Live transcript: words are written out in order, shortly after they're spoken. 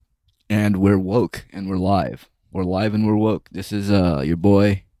And we're woke and we're live. We're live and we're woke. This is your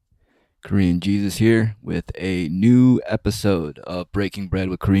boy Korean Jesus here with a new episode of Breaking Bread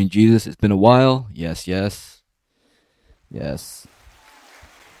with Korean Jesus. It's been a while. Yes. Yes,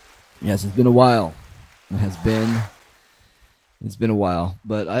 it's been a while. It's been a while,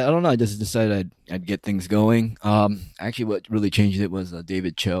 but I don't know. I just decided I'd get things going. Actually, what really changed it was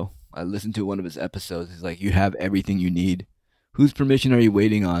David Cho. I listened to one of his episodes. He's like, "You have everything you need. Whose permission are you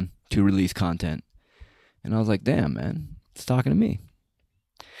waiting on to release content?" And I was like, "Damn, man, it's talking to me."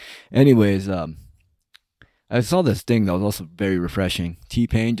 Anyways, I saw this thing that was also very refreshing.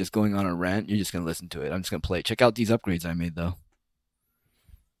 T-Pain just going on a rant. You're just gonna listen to it. I'm just gonna play it. Check out these upgrades I made though.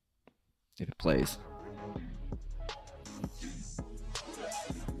 If it plays.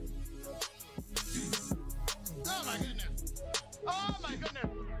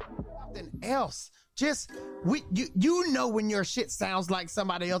 Something else. Just you know when your shit sounds like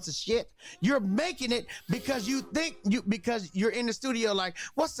somebody else's shit. You're making it because you think because you're in the studio like,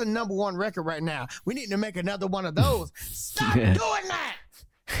 what's the number one record right now? We need to make another one of those. Stop doing that.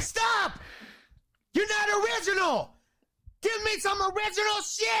 Stop. You're not original. Give me some original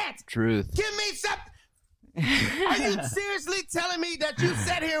shit. Truth. Give me some. Are you seriously telling me that you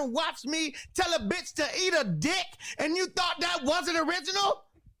sat here and watched me tell a bitch to eat a dick and you thought that wasn't original?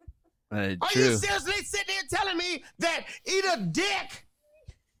 Are you seriously sitting here telling me that eat a dick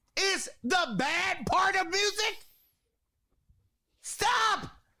is the bad part of music? Stop!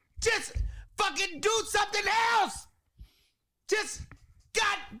 Just fucking do something else! Just,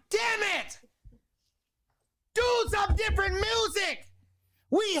 god damn it! Do some different music!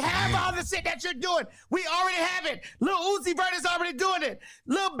 We have all the shit that you're doing. We already have it. Lil Uzi Vert is already doing it.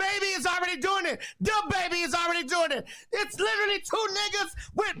 Lil Baby is already doing it. Dub Baby is already doing it. It's literally two niggas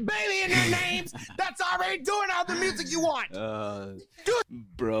with baby in their names that's already doing all the music you want.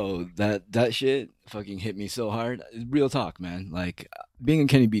 Bro, that shit fucking hit me so hard. Real talk, man. Like, being in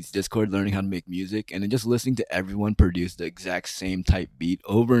Kenny Beats Discord, learning how to make music, and then just listening to everyone produce the exact same type beat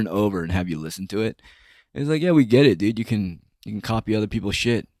over and over and have you listen to it. It's like, yeah, we get it, dude. You can copy other people's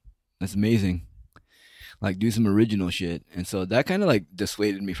shit. That's amazing. Like, do some original shit. And so that kind of like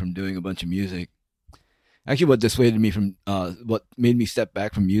dissuaded me from doing a bunch of music. Actually, what dissuaded me from, what made me step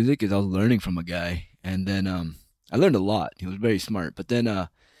back from music is I was learning from a guy. And then I learned a lot. He was very smart. But then I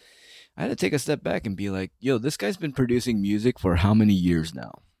had to take a step back and be like, yo, this guy's been producing music for how many years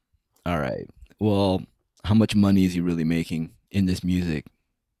now? All right. Well, how much money is he really making in this music?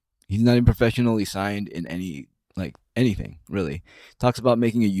 He's not even professionally signed in anything, really. Talks about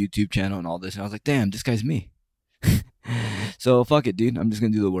making a YouTube channel and all this. And I was like, damn, this guy's me. So fuck it, dude. I'm just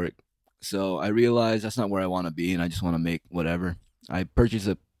going to do the work. So I realized that's not where I want to be, and I just want to make whatever. I purchased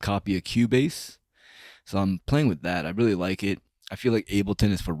a copy of Cubase. So I'm playing with that. I really like it. I feel like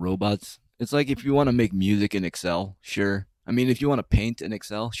Ableton is for robots. It's like if you want to make music in Excel, sure. I mean, if you want to paint in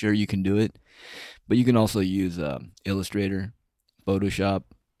Excel, sure, you can do it. But you can also use Illustrator, Photoshop,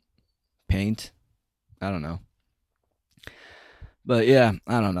 Paint. I don't know. But yeah,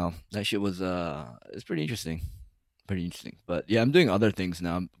 I don't know. That shit was it's pretty interesting. But yeah, I'm doing other things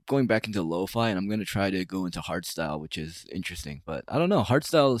now. I'm going back into lo-fi, and I'm going to try to go into hardstyle, which is interesting. But I don't know.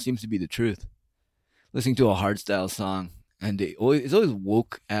 Hardstyle seems to be the truth. Listening to a hardstyle song, and it's always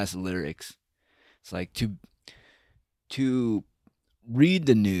woke ass lyrics. It's like to read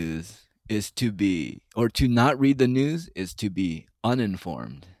the news is to be, or to not read the news is to be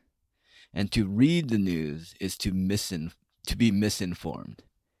uninformed, and to read the news is to be misinformed.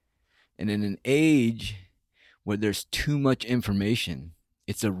 And in an age where there's too much information,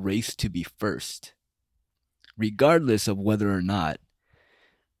 it's a race to be first, regardless of whether or not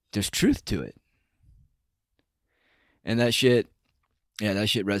there's truth to it. And that shit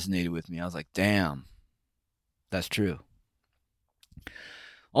resonated with me. I was like, damn, that's true.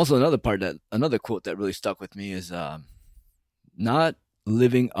 Also, another quote that really stuck with me is not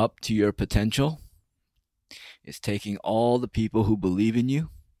living up to your potential is taking all the people who believe in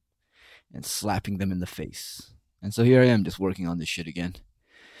you and slapping them in the face. And so here I am just working on this shit again.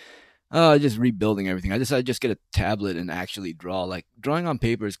 Just rebuilding everything. I decided to just get a tablet and actually draw. Like, drawing on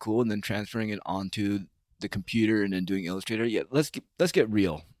paper is cool, and then transferring it onto the computer and then doing Illustrator. Yeah, let's get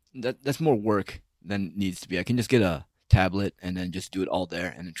real. That's more work than needs to be. I can just get a tablet and then just do it all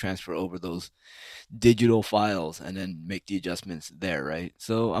there and then transfer over those digital files and then make the adjustments there, right?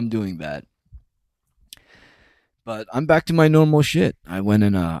 So I'm doing that. But I'm back to my normal shit. I went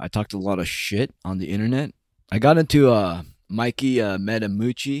and I talked a lot of shit on the internet. I got into Mikey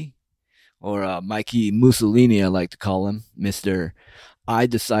Metamucci, or Mikey Mussolini, I like to call him, Mr. I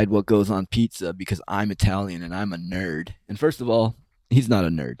decide what goes on pizza because I'm Italian and I'm a nerd. And first of all, he's not a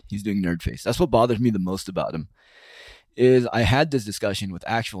nerd. He's doing nerd face. That's what bothers me the most about him. Is I had this discussion with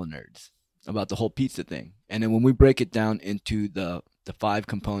actual nerds about the whole pizza thing, and then when we break it down into the five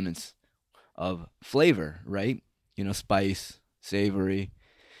components of flavor, right? You know, spice, savory,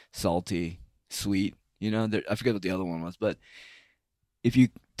 salty, sweet. You know, I forget what the other one was, but if you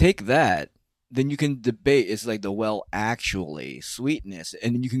take that, then you can debate it's like the well actually sweetness,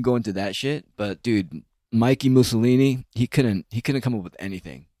 and then you can go into that shit. But dude, Mikey Mussolini, he couldn't come up with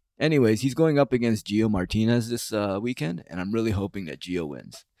anything. Anyways, he's going up against Gio Martinez this weekend, and I'm really hoping that Gio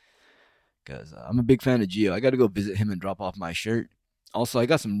wins because I'm a big fan of Gio. I got to go visit him and drop off my shirt. Also, I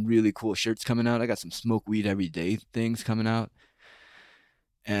got some really cool shirts coming out. I got some smoke weed every day things coming out.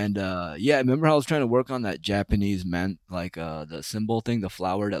 And yeah, remember how I was trying to work on that Japanese man, like the symbol thing, the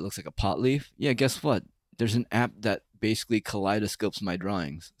flower that looks like a pot leaf? Yeah, guess what? There's an app that basically kaleidoscopes my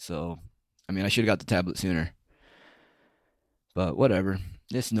drawings. So, I mean, I should have got the tablet sooner. But whatever.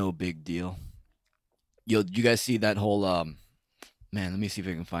 It's no big deal. Yo, did you guys see that whole man, let me see if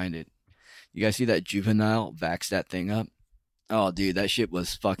I can find it. You guys see that Juvenile vax that thing up? Oh, dude, that shit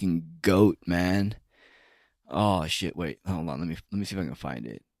was fucking goat, man. Oh shit! Wait, hold on. Let me see if I can find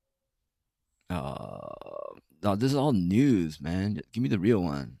it. No, this is all news, man. Give me the real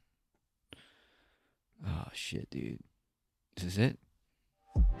one. Oh shit, dude. Is this it?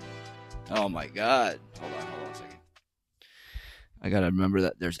 Oh my god. Hold on a second. I gotta remember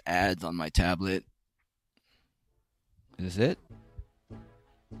that there's ads on my tablet. Is this it?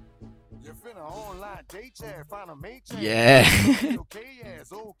 You finna online date chat, find a mate chat. Yeah.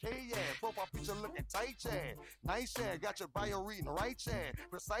 Okay, profile picture looking tight chat. Nice chat, got your bio reading right chat.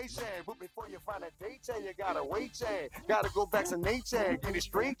 Precise chat, but before you find a date chat, you gotta wait chat. Gotta go vaccinate chat, get it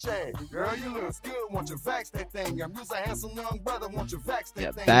straight chat. Girl, you look good, want you vax that thing up. You's a handsome young brother, want you vax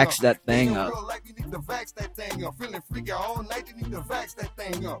that thing up. Vax that thing up. Real life, you need to vax that thing up. Feeling freaky all night, you need to vax that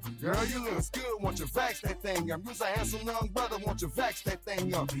thing up. Girl, you look good, want you vax that thing up. You's a handsome young brother, want you vax that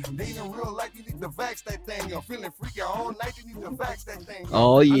thing up. Dating real life, you need to vax that thing up. Feeling freaky all night, you need to vax that thing up.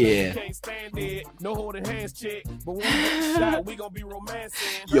 Oh yeah. Can't stand it. No holding hands, chick. But when we get shot, we gonna be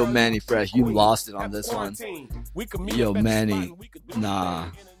romancing. Yo, Manny Fresh, you lost it on this one. Yo, Manny,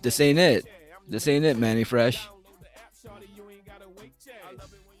 nah, this ain't it. This ain't it, Manny Fresh.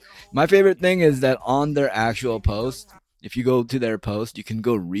 My favorite thing is that on their actual post, if you go to their post, you can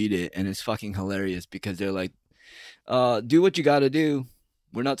go read it, and it's fucking hilarious because they're like, do what you gotta do.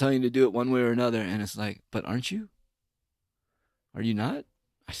 We're not telling you to do it one way or another. And it's like, but aren't you? Are you not?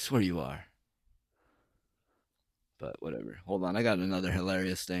 I swear you are. But whatever. Hold on, I got another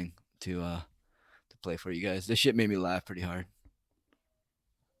hilarious thing to play for you guys. This shit made me laugh pretty hard.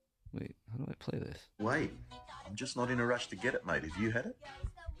 Wait, how do I play this? Wait, I'm just not in a rush to get it, mate. Have you had it?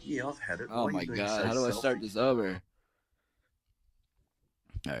 Yeah, I've had it. Oh my god, how do I start this over?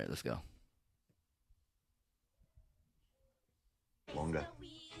 Alright, let's go. Longer.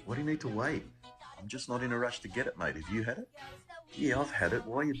 What do you need to wait? I'm just not in a rush to get it, mate. Have you had it? Yeah, I've had it.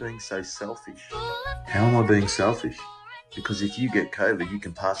 Why are you being so selfish? How am I being selfish? Because if you get COVID, you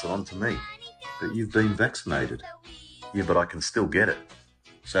can pass it on to me. But you've been vaccinated. Yeah, but I can still get it.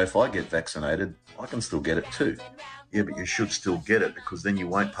 So if I get vaccinated, I can still get it too. Yeah, but you should still get it because then you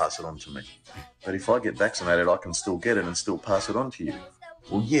won't pass it on to me. But if I get vaccinated, I can still get it and still pass it on to you.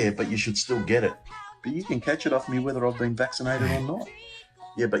 Well, yeah, but you should still get it. But you can catch it off me whether I've been vaccinated or not.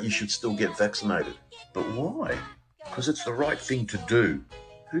 Yeah, but you should still get vaccinated. But why? Because it's the right thing to do.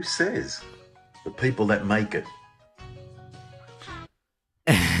 Who says? The people that make it.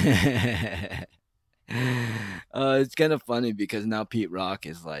 It's kind of funny because now Pete Rock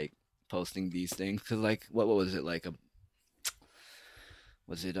is like posting these things because like what was it like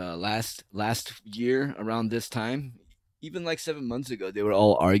last year around this time, even like 7 months ago, they were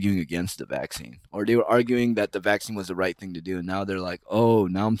all arguing against the vaccine, or they were arguing that the vaccine was the right thing to do, and now they're like, oh,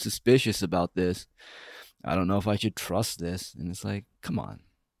 now I'm suspicious about this. I don't know if I should trust this. And it's like, come on,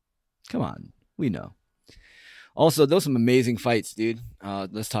 we know. Also, those some amazing fights, dude.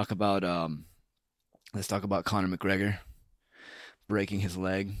 Let's talk about Conor McGregor breaking his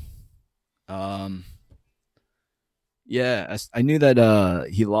leg. Yeah, I knew that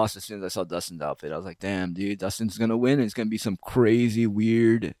he lost as soon as I saw Dustin's outfit. I was like, damn, dude, Dustin's gonna win. And it's gonna be some crazy,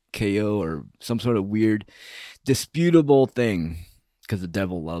 weird KO or some sort of weird, disputable thing because the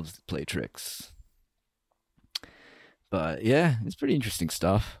devil loves to play tricks. But yeah, it's pretty interesting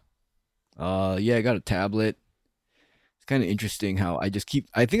stuff. Yeah, I got a tablet. It's kind of interesting how I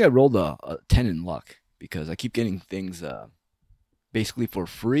think I rolled a 10 in luck because I keep getting things basically for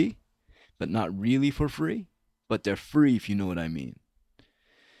free, but not really for free, but they're free if you know what I mean.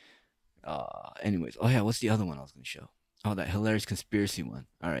 Anyways, oh yeah, what's the other one I was going to show? Oh, that hilarious conspiracy one.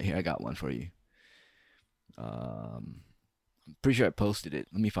 All right, here I got one for you. I'm pretty sure I posted it.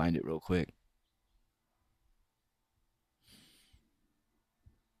 Let me find it real quick.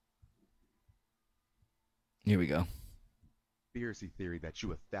 Here we go. Conspiracy theory that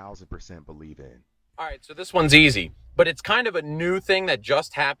you 1,000% believe in. All right, so this one's easy, but it's kind of a new thing that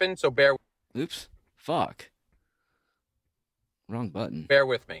just happened, so Oops. Fuck. Wrong button. bear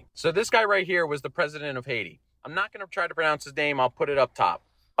with me. So this guy right here was the president of Haiti. I'm not going to try to pronounce his name. I'll put it up top.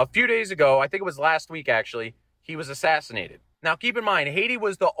 A few days ago, I think it was last week actually, he was assassinated. Now keep in mind, Haiti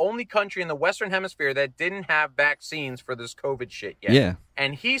was the only country in the Western Hemisphere that didn't have vaccines for this COVID shit yet. Yeah.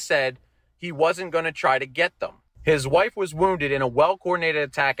 And he said he wasn't going to try to get them. His wife was wounded in a well-coordinated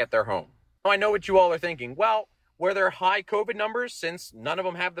attack at their home. Now, I know what you all are thinking. Well, were there high COVID numbers since none of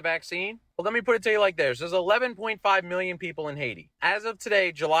them have the vaccine? Well, let me put it to you like this. There's 11.5 million people in Haiti. As of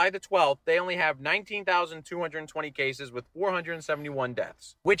today, July the 12th, they only have 19,220 cases with 471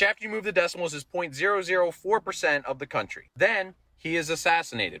 deaths, which after you move the decimals is 0.004% of the country. Then he is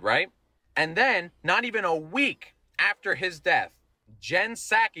assassinated, right? And then, not even a week after his death, Jen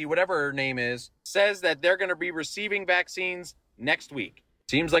Psaki, whatever her name is, says that they're going to be receiving vaccines next week.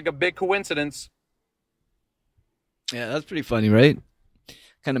 Seems like a big coincidence. Yeah, that's pretty funny, right?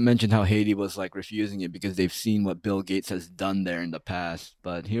 Kind of mentioned how Haiti was like refusing it because they've seen what Bill Gates has done there in the past.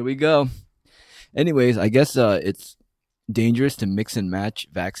 But here we go. Anyways, I guess it's dangerous to mix and match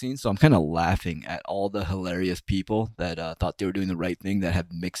vaccines. So I'm kind of laughing at all the hilarious people that thought they were doing the right thing that have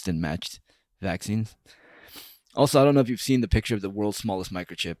mixed and matched vaccines. Also, I don't know if you've seen the picture of the world's smallest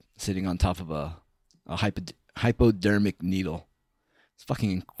microchip sitting on top of a hypodermic needle. It's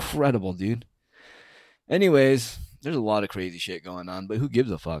fucking incredible, dude. Anyways, there's a lot of crazy shit going on, but who gives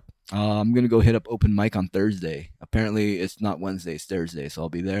a fuck? I'm going to go hit up open mic on Thursday. Apparently, it's not Wednesday, it's Thursday, so I'll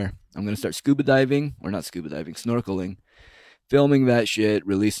be there. I'm going to start snorkeling, filming that shit,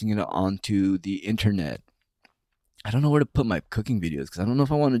 releasing it onto the internet. I don't know where to put my cooking videos because I don't know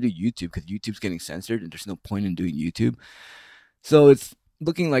if I want to do YouTube because YouTube's getting censored and there's no point in doing YouTube. So it's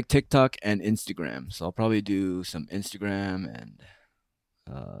looking like TikTok and Instagram. So I'll probably do some Instagram and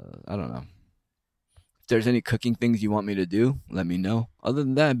I don't know. If there's any cooking things you want me to do, let me know. Other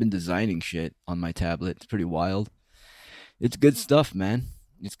than that, I've been designing shit on my tablet. It's pretty wild. It's good stuff, man.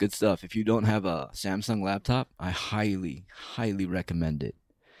 It's good stuff. If you don't have a Samsung laptop, I highly, highly recommend it.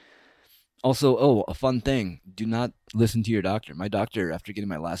 Also, a fun thing. Do not listen to your doctor. My doctor, after getting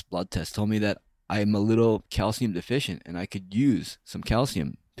my last blood test, told me that I'm a little calcium deficient and I could use some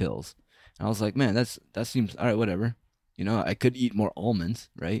calcium pills. And I was like, man, that seems all right, whatever. You know, I could eat more almonds,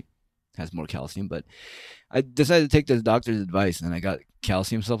 right? Has more calcium, but I decided to take the doctor's advice and I got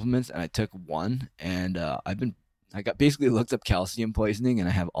calcium supplements and I took one and I got basically looked up calcium poisoning and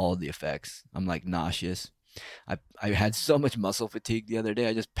I have all the effects. I'm like nauseous. I had so much muscle fatigue the other day.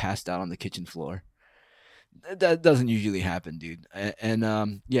 I just passed out on the kitchen floor. That doesn't usually happen, dude.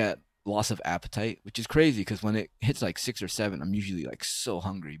 And yeah, loss of appetite, which is crazy because when it hits like 6 or 7, I'm usually like so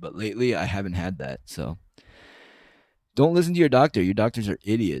hungry. But lately, I haven't had that. So don't listen to your doctor. Your doctors are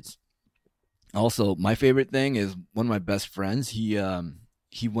idiots. Also, my favorite thing is one of my best friends. He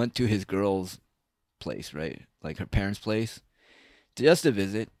went to his girl's place, right, like her parents' place, just to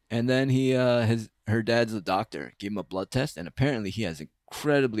visit. And then her dad's a doctor, gave him a blood test, and apparently he has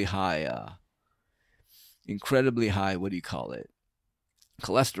incredibly high, what do you call it,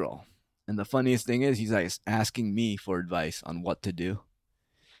 cholesterol. And the funniest thing is he's like asking me for advice on what to do.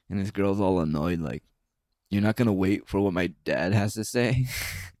 And his girl's all annoyed, like, you're not going to wait for what my dad has to say?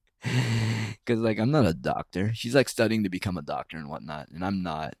 Because, like, I'm not a doctor. She's, like, studying to become a doctor and whatnot, and I'm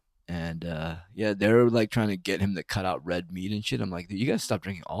not. And, yeah, they're, like, trying to get him to cut out red meat and shit. I'm like, you got to stop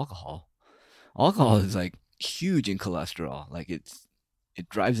drinking alcohol. Alcohol is, like, huge in cholesterol. Like, it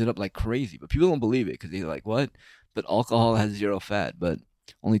drives it up like crazy. But people don't believe it because they're like, what? But alcohol has 0 fat, but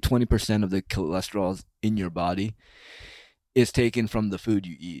only 20% of the cholesterol in your body is taken from the food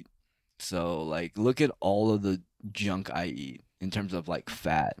you eat. So, like, look at all of the junk I eat in terms of, like,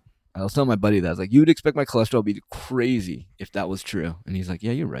 fat. I was telling my buddy that. I was like, you would expect my cholesterol to be crazy if that was true. And he's like,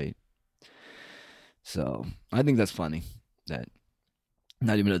 yeah, you're right. So, I think that's funny that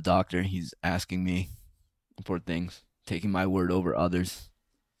not even a doctor, he's asking me for things, taking my word over others.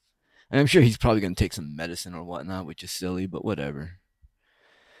 And I'm sure he's probably going to take some medicine or whatnot, which is silly, but whatever.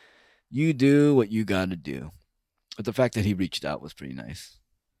 You do what you got to do. But the fact that he reached out was pretty nice.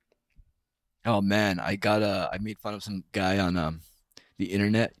 Oh man, I made fun of some guy on the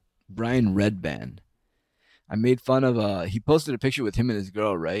internet, Brian Redband. I made fun of he posted a picture with him and his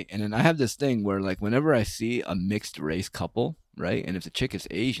girl, right? And then I have this thing where, like, whenever I see a mixed race couple, right, and if the chick is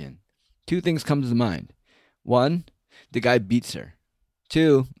Asian, 2 things come to mind. One, the guy beats her.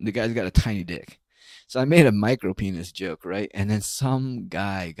 2, the guy's got a tiny dick. So I made a micro penis joke, right? And then some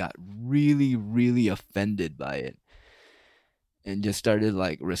guy got really, really offended by it and just started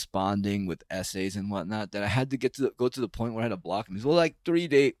like responding with essays and whatnot, that I had to go to the point where I had to block him. Well, like 2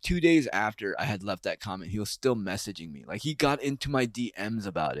 days after I had left that comment, he was still messaging me. Like, he got into my DMs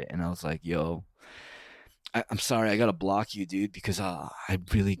about it, and I was like, yo, I'm sorry, I gotta block you, dude, because I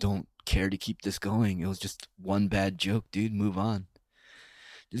really don't care to keep this going. It was just one bad joke, dude. Move on.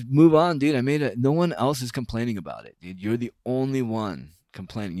 Just move on, dude. I made it. No one else is complaining about it, dude. You're the only one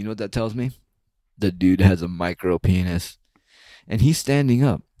complaining. You know what that tells me? The dude has a micro penis. And he's standing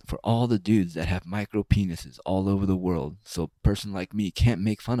up for all the dudes that have micro penises all over the world. So a person like me can't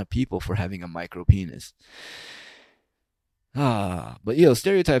make fun of people for having a micro penis. But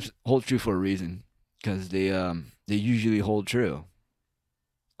stereotypes hold true for a reason, because they usually hold true.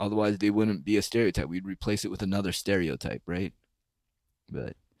 Otherwise, they wouldn't be a stereotype. We'd replace it with another stereotype, right?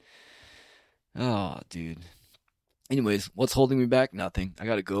 But dude. Anyways, what's holding me back? Nothing. I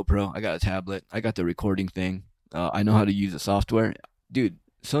got a GoPro. I got a tablet. I got the recording thing. I know how to use the software. Dude,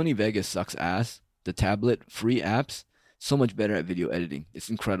 Sony Vegas sucks ass. The tablet, free apps, so much better at video editing. It's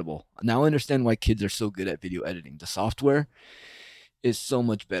incredible. Now I understand why kids are so good at video editing. The software is so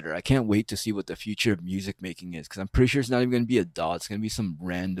much better. I can't wait to see what the future of music making is, because I'm pretty sure it's not even going to be a DAW. It's going to be some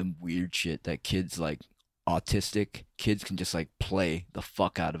random weird shit that kids, like autistic kids, can just like play the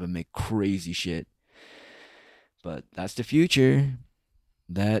fuck out of and make crazy shit. But that's the future.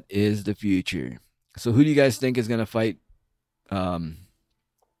 That is the future. So who do you guys think is going to fight Conor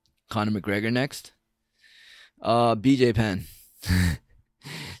McGregor next? BJ Penn.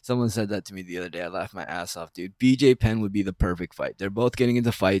 Someone said that to me the other day. I laughed my ass off, dude. BJ Penn would be the perfect fight. They're both getting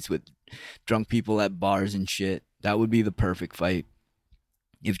into fights with drunk people at bars and shit. That would be the perfect fight.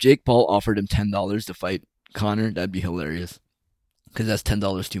 If Jake Paul offered him $10 to fight Conor, that'd be hilarious, because that's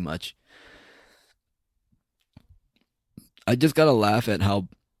 $10 too much. I just gotta laugh at how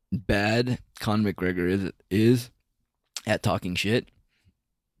bad Conor McGregor is at talking shit.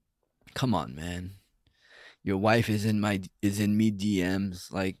 Come on, man. Your wife is in me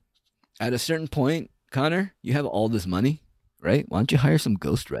DMs. Like, at a certain point, Conor, you have all this money, right? Why don't you hire some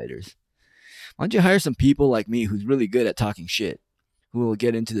ghostwriters? Why don't you hire some people like me who's really good at talking shit, who will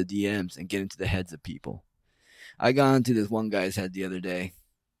get into the DMs and get into the heads of people? I got into this one guy's head the other day.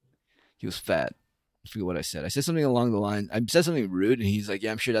 He was fat. I forget what I said. I said something along the line. I said something rude, and he's like,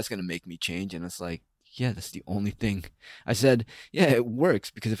 yeah, I'm sure that's going to make me change. And it's like, yeah, that's the only thing. I said, yeah, it works,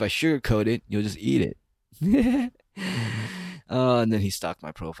 because if I sugarcoat it, you'll just eat it. And then he stalked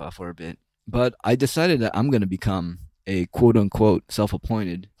my profile for a bit. But I decided that I'm going to become a quote-unquote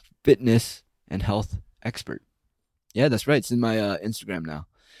self-appointed fitness and health expert. Yeah, that's right. It's in my Instagram now.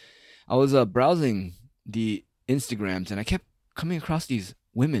 I was browsing the Instagrams, and I kept coming across these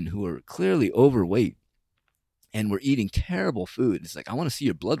women who are clearly overweight and were eating terrible food. It's like, I want to see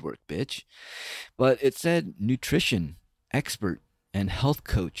your blood work, bitch. But it said nutrition expert and health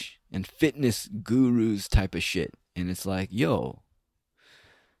coach and fitness gurus type of shit. And it's like, yo,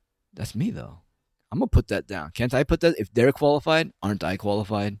 that's me though. I'm going to put that down. Can't I put that? If they're qualified, aren't I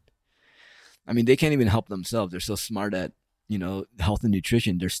qualified? I mean, they can't even help themselves. They're so smart at, health and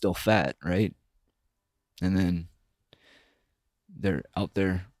nutrition. They're still fat, right? And then they're out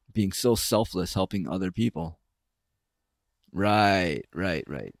there being so selfless, helping other people. Right.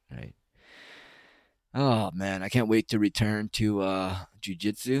 Oh, man, I can't wait to return to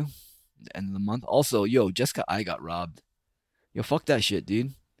jiu-jitsu the end of the month. Also, Jessica Ai got robbed. Fuck that shit,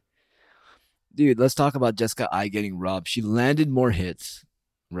 dude. Dude, let's talk about Jessica Ai getting robbed. She landed more hits,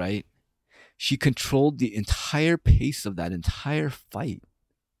 right? She controlled the entire pace of that entire fight.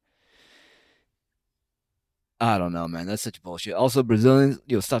 I don't know, man. That's such bullshit. Also, Brazilians,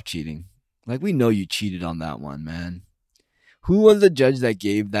 stop cheating. Like, we know you cheated on that one, man. Who was the judge that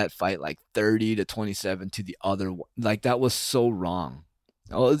gave that fight like 30-27 to the other one? Like, that was so wrong.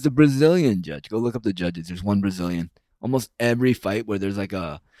 Oh, it's the Brazilian judge. Go look up the judges. There's one Brazilian. Almost every fight where there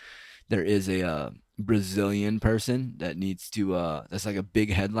is a Brazilian person that needs to that's like a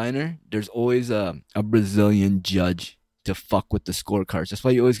big headliner, there's always a Brazilian judge to fuck with the scorecards. That's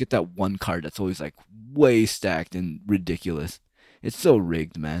why you always get that one card that's always like way stacked and ridiculous. It's so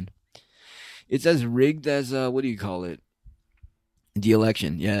rigged, man. It's as rigged as what do you call it? The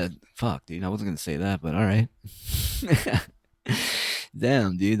election. Yeah, fuck, dude. I wasn't gonna say that, but all right.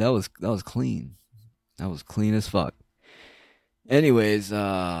 Damn, dude, that was clean. That was clean as fuck. Anyways,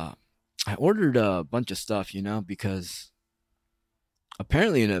 I ordered a bunch of stuff, because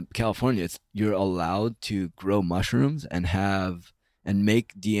apparently in California, you're allowed to grow mushrooms and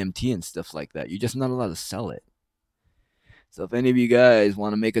make DMT and stuff like that. You're just not allowed to sell it. So if any of you guys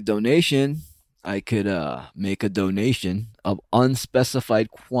want to make a donation, I could make a donation of unspecified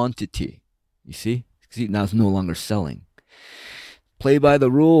quantity. You see? See, now it's no longer selling. Play by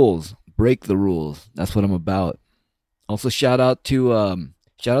the rules. Break the rules. That's what I'm about. Also, shout out to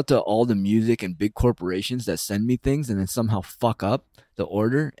all the music and big corporations that send me things and then somehow fuck up the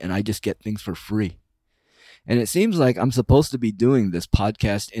order, and I just get things for free. And it seems like I'm supposed to be doing this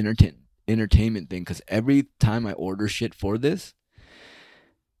podcast entertainment thing, because every time I order shit for this,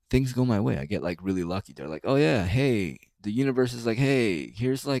 things go my way. I get like really lucky. They're like, oh yeah, hey, the universe is like, hey,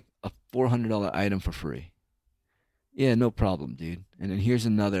 here's like a $400 item for free. Yeah, no problem, dude. And then here's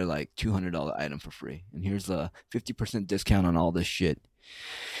another like $200 item for free. And here's a 50% discount on all this shit.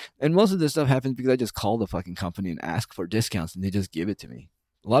 And most of this stuff happens because I just call the fucking company and ask for discounts, and they just give it to me.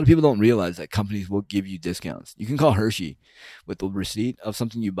 A lot of people don't realize that companies will give you discounts. You can call Hershey with the receipt of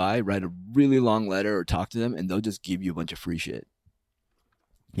something you buy, write a really long letter or talk to them, and they'll just give you a bunch of free shit.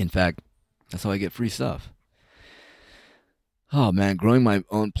 In fact, that's how I get free stuff. Oh man, growing my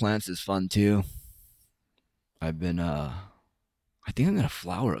own plants is fun too. I've been, I think I'm going to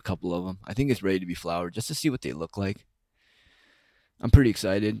flower a couple of them. I think it's ready to be flowered just to see what they look like. I'm pretty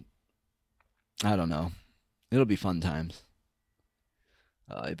excited. I don't know. It'll be fun times.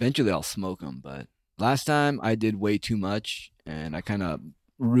 Eventually I'll smoke them, but last time I did way too much and I kind of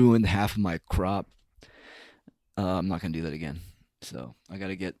ruined half of my crop. I'm not going to do that again. So I got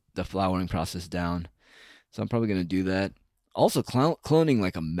to get the flowering process down. So I'm probably going to do that. Also cloning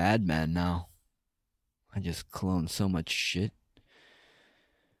like a madman now. I just clone so much shit.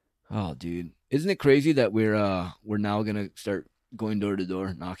 Oh, dude. Isn't it crazy that we're now going to start going door to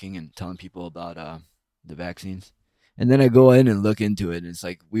door, knocking and telling people about the vaccines? And then I go in and look into it, and it's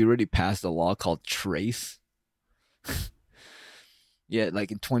like we already passed a law called Trace. Yeah,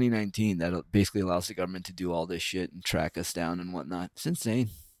 like in 2019, that basically allows the government to do all this shit and track us down and whatnot. It's insane,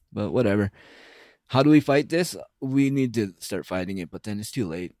 but whatever. How do we fight this? We need to start fighting it, but then it's too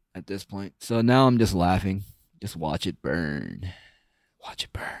late at this point. So now I'm just laughing. Just watch it burn. Watch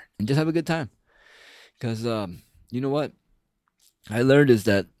it burn. And just have a good time. Because, you know what? I learned is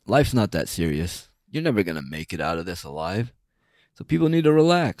that life's not that serious. You're never going to make it out of this alive. So people need to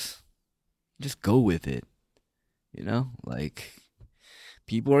relax. Just go with it. You know? Like,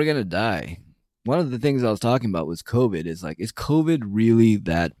 people are going to die. One of the things I was talking about was COVID. Is like, is COVID really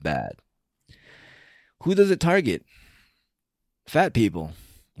that bad? Who does it target? Fat people.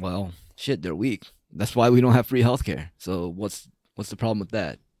 Well, shit, they're weak. That's why we don't have free healthcare. So what's the problem with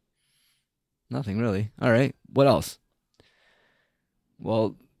that? Nothing really. All right. What else?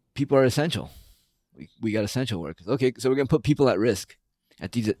 Well, people are essential. We got essential workers. Okay, so we're going to put people at risk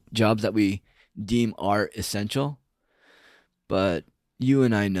at these jobs that we deem are essential. But you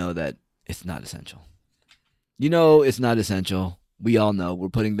and I know that it's not essential. You know it's not essential. We all know we're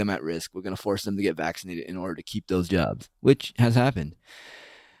putting them at risk. We're going to force them to get vaccinated in order to keep those jobs, which has happened.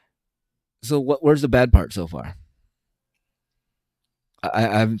 So where's the bad part so far? I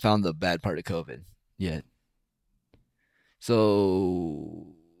haven't found the bad part of COVID yet.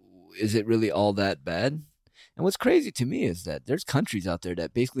 So is it really all that bad? And what's crazy to me is that there's countries out there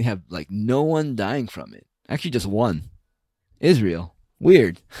that basically have like no one dying from it. Actually, just one. Israel.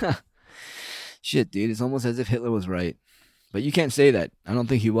 Weird. Shit, dude. It's almost as if Hitler was right. But you can't say that. I don't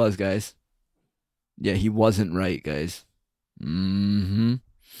think he was, guys. Yeah, he wasn't right, guys.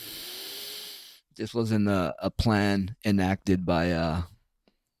 This wasn't a plan enacted by,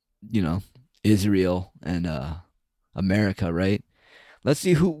 Israel and America, right? Let's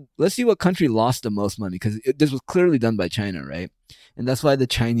see what country lost the most money, because this was clearly done by China, right? And that's why the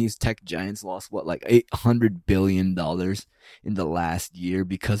Chinese tech giants lost like $800 billion in the last year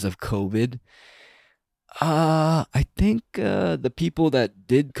because of COVID. I think the people that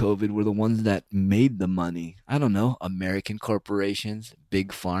did COVID were the ones that made the money. I don't know, American corporations,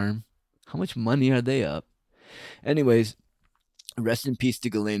 big farm. How much money are they up? Anyways, rest in peace to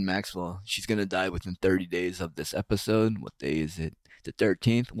Ghislaine Maxwell. She's going to die within 30 days of this episode. What day is it? The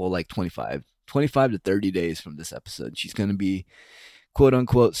 13th? Well, like 25 to 30 days from this episode. She's going to be, quote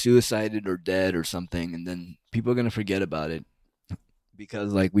unquote, suicided or dead or something. And then people are going to forget about it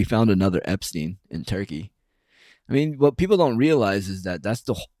because, like, we found another Epstein in Turkey. I mean, what people don't realize is that that's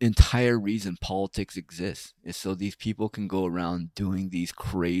the entire reason politics exists, is so these people can go around doing these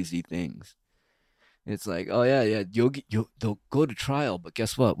crazy things. It's like, oh yeah, they'll go to trial, but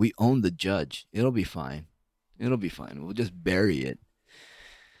guess what? We own the judge. It'll be fine. We'll just bury it.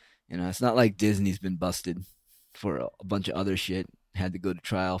 You know, it's not like Disney's been busted for a bunch of other shit, had to go to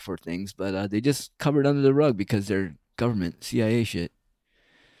trial for things, but they just covered under the rug because they're government, CIA shit.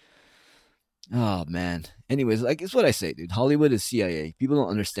 Oh man. Anyways, like it's what I say, dude. Hollywood is CIA. People don't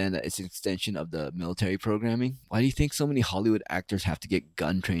understand that it's an extension of the military programming. Why do you think so many Hollywood actors have to get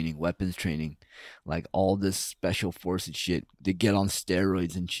gun training, weapons training, like all this special forces shit? They get on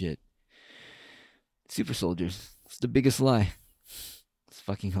steroids and shit. Super soldiers. It's the biggest lie. It's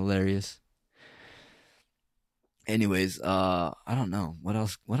fucking hilarious. Anyways, I don't know. What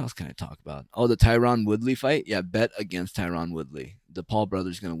else can I talk about? Oh, the Tyron Woodley fight? Yeah, bet against Tyron Woodley. The Paul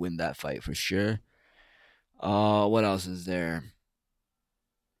brothers gonna win that fight for sure. What else is there?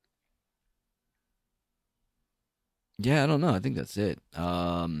 Yeah, I don't know. I think that's it.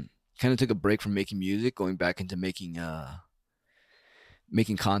 Kind of took a break from making music, going back into making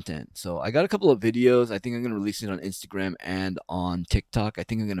content. So I got a couple of videos. I think I'm gonna release it on Instagram and on TikTok. I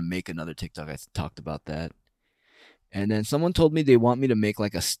think I'm gonna make another TikTok. I talked about that. And then someone told me they want me to make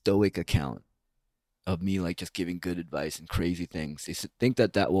like a stoic account of me like just giving good advice and crazy things. They think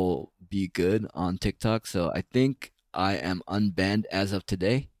that that will be good on TikTok. So I think I am unbanned as of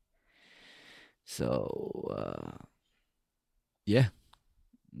today. So yeah,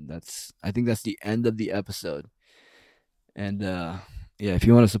 I think that's the end of the episode. And yeah, if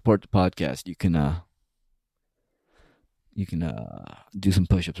you want to support the podcast, you can do some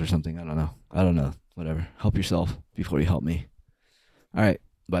push-ups or something. I don't know. Whatever. Help yourself before you help me. All right.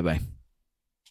 Bye-bye.